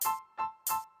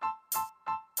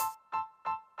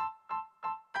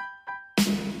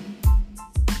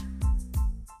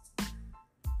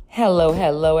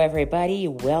Hello, everybody.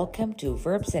 Welcome to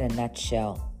Verbs in a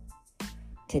Nutshell.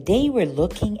 Today we're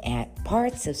looking at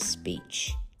parts of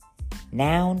speech.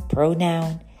 Noun,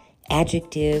 pronoun,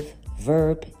 adjective,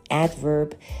 verb,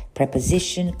 adverb,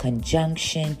 preposition,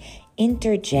 conjunction,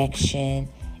 interjection,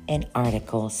 and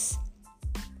articles.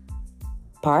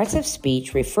 Parts of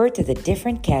speech refer to the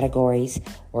different categories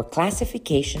or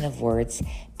classification of words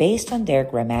based on their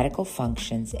grammatical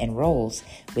functions and roles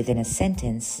within a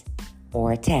sentence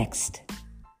or a text.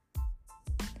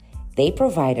 They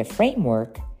provide a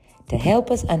framework to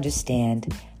help us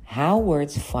understand how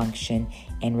words function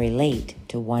and relate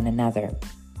to one another.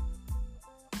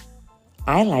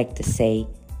 I like to say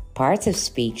parts of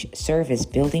speech serve as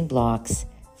building blocks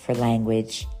for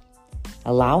language,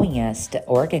 allowing us to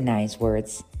organize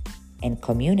words and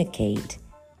communicate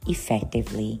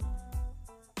effectively.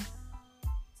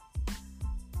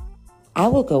 I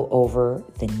will go over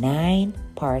the 9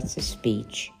 parts of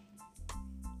speech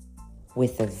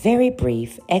with a very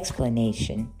brief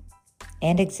explanation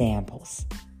and examples.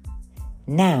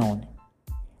 Noun.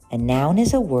 A noun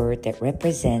is a word that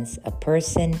represents a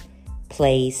person,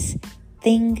 place,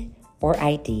 thing, or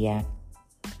idea.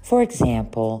 For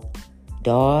example,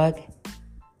 dog,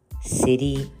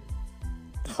 city,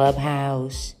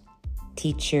 clubhouse,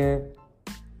 teacher,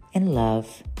 and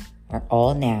love are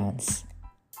all nouns.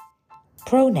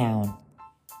 Pronoun.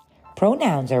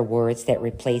 Pronouns are words that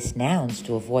replace nouns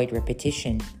to avoid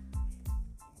repetition.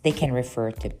 They can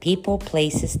refer to people,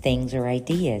 places, things, or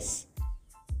ideas.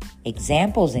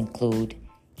 Examples include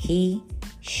he,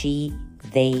 she,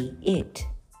 they, it.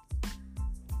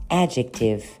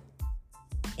 Adjective.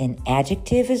 An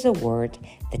adjective is a word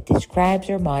that describes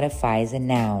or modifies a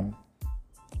noun.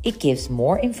 It gives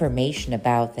more information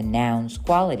about the noun's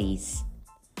qualities.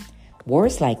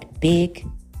 Words like big,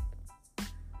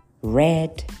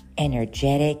 red,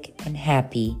 energetic, and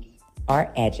happy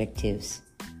are adjectives.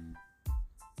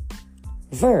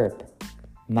 Verb.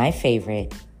 My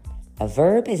favorite. A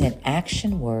verb is an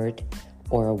action word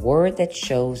or a word that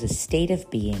shows a state of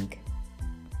being.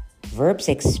 Verbs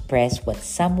express what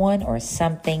someone or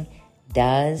something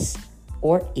does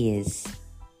or is.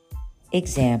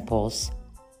 Examples: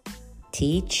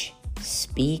 teach,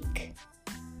 speak,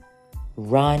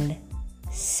 run,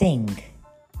 sing.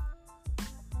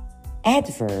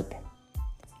 Adverb.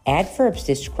 Adverbs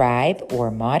describe or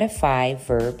modify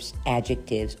verbs,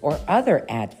 adjectives, or other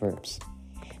adverbs.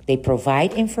 They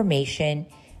provide information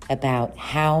about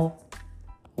how,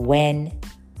 when,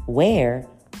 where,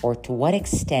 or to what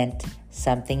extent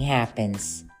something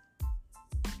happens.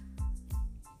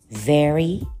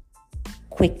 Very,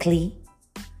 quickly,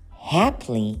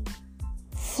 happily,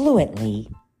 fluently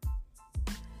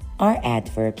are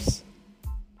adverbs.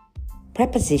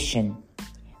 Preposition.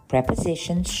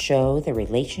 Prepositions show the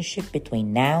relationship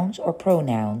between nouns or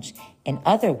pronouns and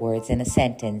other words in a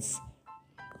sentence.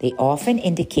 They often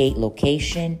indicate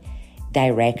location,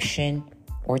 direction,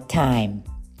 or time.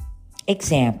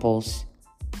 Examples: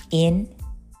 in,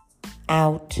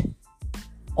 out,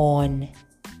 on,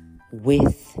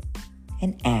 with,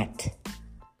 and at.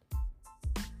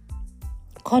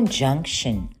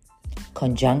 Conjunction.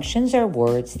 Conjunctions are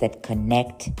words that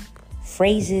connect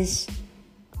phrases,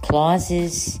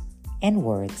 clauses, and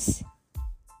words.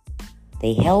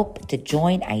 They help to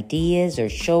join ideas or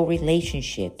show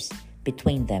relationships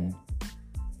between them.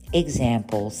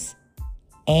 Examples: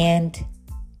 and,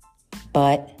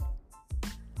 but,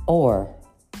 or.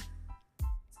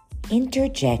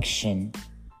 Interjection.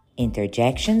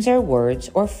 Interjections are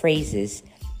words or phrases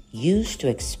used to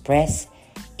express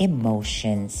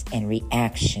emotions and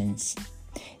reactions.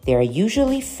 They are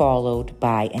usually followed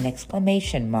by an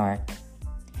exclamation mark.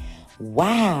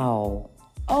 Wow,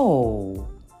 oh,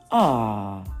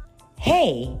 ah,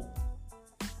 hey.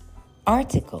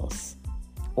 Articles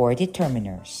or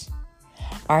determiners.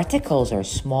 Articles are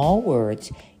small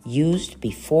words used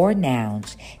before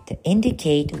nouns to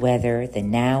indicate whether the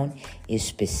noun is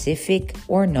specific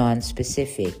or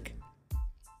non-specific.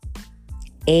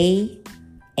 A,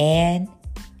 an,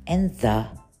 and the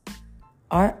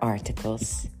are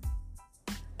articles.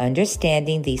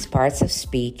 Understanding these parts of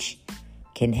speech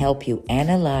can help you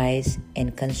analyze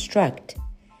and construct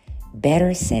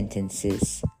better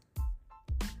sentences.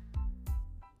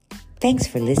 Thanks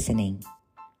for listening.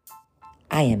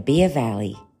 I am Bia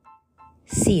Valley.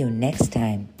 See you next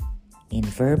time in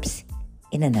Verbs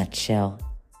in a Nutshell.